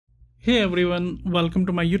Hey everyone, welcome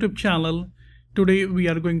to my YouTube channel. Today we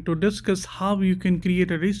are going to discuss how you can create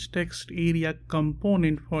a rich text area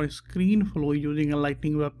component for screen flow using a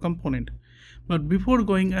Lightning Web component. But before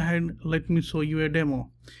going ahead, let me show you a demo.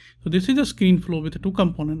 So this is a screen flow with two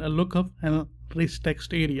components, a lookup and a rich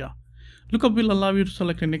text area. Lookup will allow you to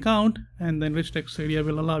select an account, and then rich text area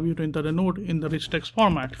will allow you to enter the node in the rich text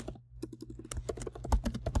format.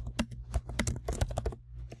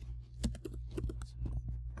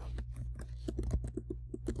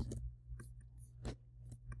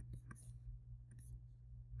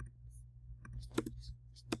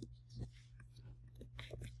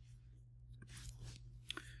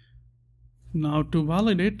 Now to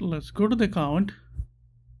validate, let's go to the account,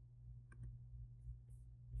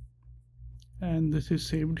 and this is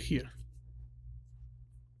saved here.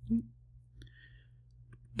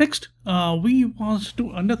 Next, we want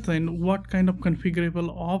to understand what kind of configurable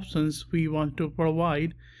options we want to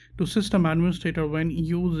provide to system administrator when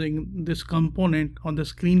using this component on the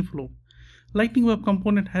screen flow. Lightning Web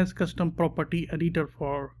component has custom property editor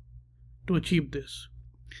to achieve this.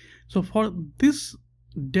 So for this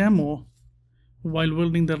demo, while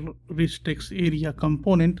building the rich text area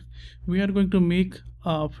component, we are going to make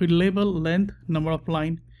a field label, length, number of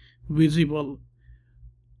line, visible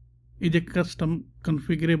is a custom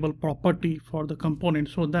configurable property for the component,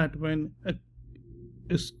 so that when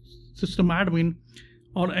a system admin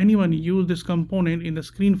or anyone use this component in the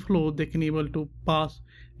screen flow, they can able to pass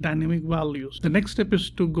dynamic values. The next step is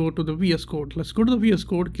to go to the VS Code. Let's go to the VS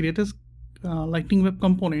Code, create a Lightning Web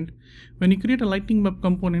component. When you create a Lightning Web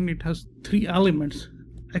component, it has three elements: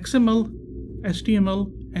 XML,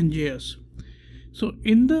 HTML, and JS. So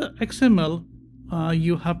in the XML,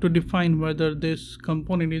 you have to define whether this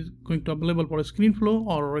component is going to be available for a screen flow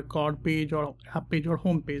or a record page or app page or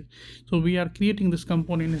home page. So we are creating this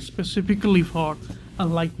component specifically for a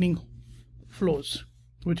Lightning flows,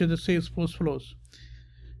 which is the Salesforce flows.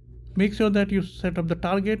 Make sure that you set up the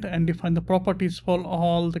target and define the properties for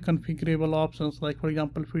all the configurable options, like for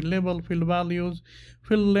example field label, field values,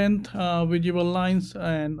 field length, visible lines,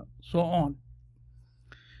 and so on.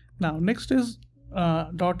 Now next is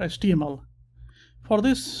 .html. For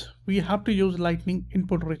this we have to use Lightning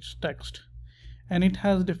input rich text, and it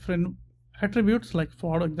has different attributes, like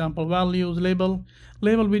for example values, label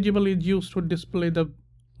visible is used to display the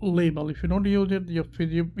label. If you don't use it,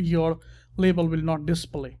 your label will not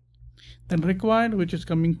display. Then required, which is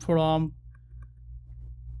coming from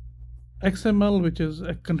XML, which is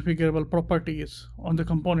a configurable properties on the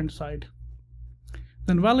component side.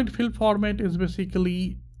 Then valid field format is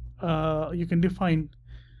basically you can define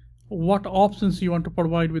what options you want to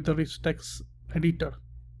provide with the rich text editor.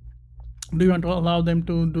 Do you want to allow them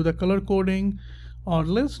to do the color coding or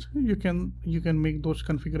list? You can make those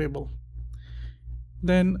configurable.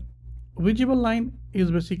 Then visible line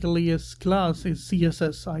is basically a class is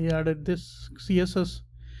CSS. I added this CSS,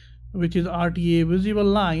 which is RTA visible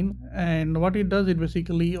line, and what it does is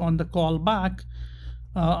basically on the callback,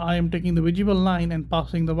 I am taking the visible line and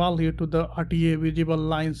passing the value to the RTA visible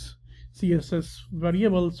lines CSS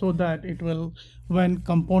variable, so that it will, when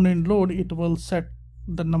component load, it will set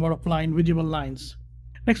the number of visible lines.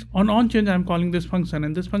 Next, on change, I'm calling this function,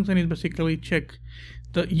 and this function is basically check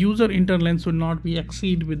the user enter length should not be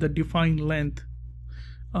exceed with the defined length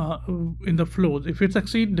in the flows. If it's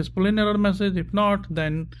exceed, display an error message. If not,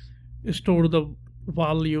 then store the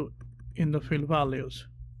value in the field values.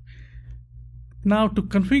 Now to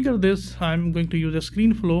configure this, I'm going to use a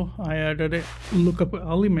screen flow. I added a lookup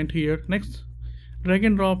element here. Next, drag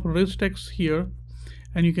and drop rich text here,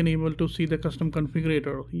 and you can able to see the custom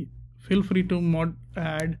configurator. Feel free to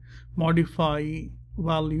modify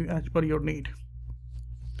value as per your need.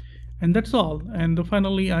 And that's all. And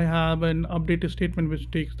finally, I have an update statement which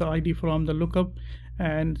takes the ID from the lookup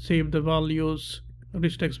and save the values,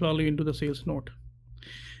 rich text value, into the sales note.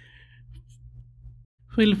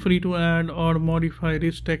 Feel free to add or modify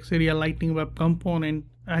rich text area Lightning Web component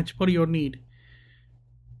as per your need.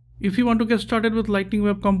 If you want to get started with Lightning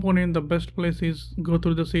Web component, the best place is go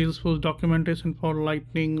through the Salesforce documentation for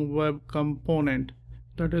Lightning Web component.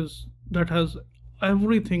 That has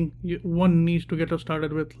everything one needs to get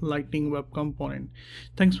started with Lightning Web component.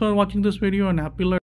 Thanks for watching this video, and happy learning.